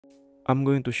I'm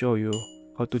going to show you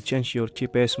how to change your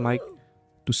GPS mic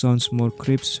to sound more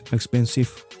crisp,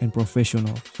 expensive, and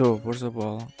professional. So first of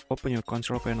all, open your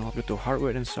control panel, go to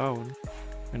hardware and sound,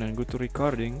 and then go to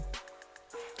recording,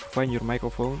 find your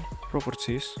microphone,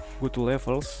 properties, go to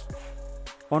levels,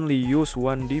 only use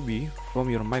 1 dB from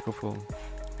your microphone,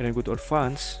 and then go to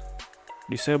advanced,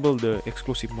 disable the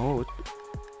exclusive mode,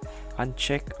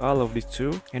 uncheck all of these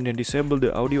two, and then disable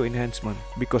the audio enhancement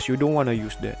because you don't want to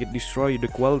use that. It destroys the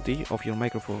quality of your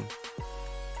microphone.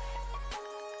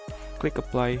 Click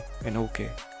apply and OK.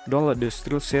 Download the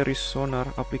Steelseries Sonar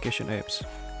application apps.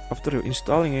 After you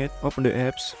installing it, open the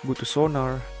apps, go to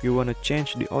Sonar. You want to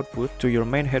change the output to your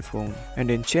main headphone and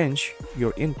then change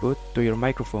your input to your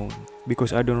microphone.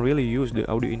 Because I don't really use the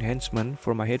audio enhancement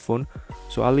for my headphone,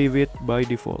 so I'll leave it by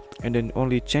default and then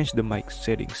only change the mic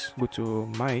settings. Go to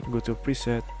mic, go to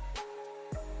preset,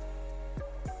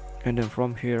 and then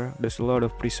from here there's a lot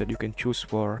of preset you can choose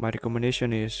for. My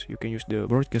recommendation is you can use the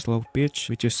broadcast low pitch,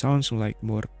 which just sounds like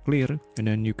more clear, and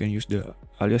then you can use the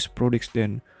alias Pro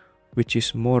Extend, which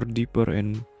is more deeper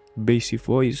and bassy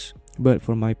voice. But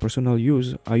for my personal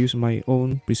use, I use my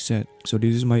own preset. So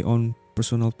this is my own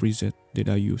personal preset that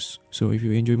I use. So if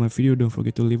you enjoy my video, don't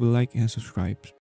forget to leave a like and subscribe.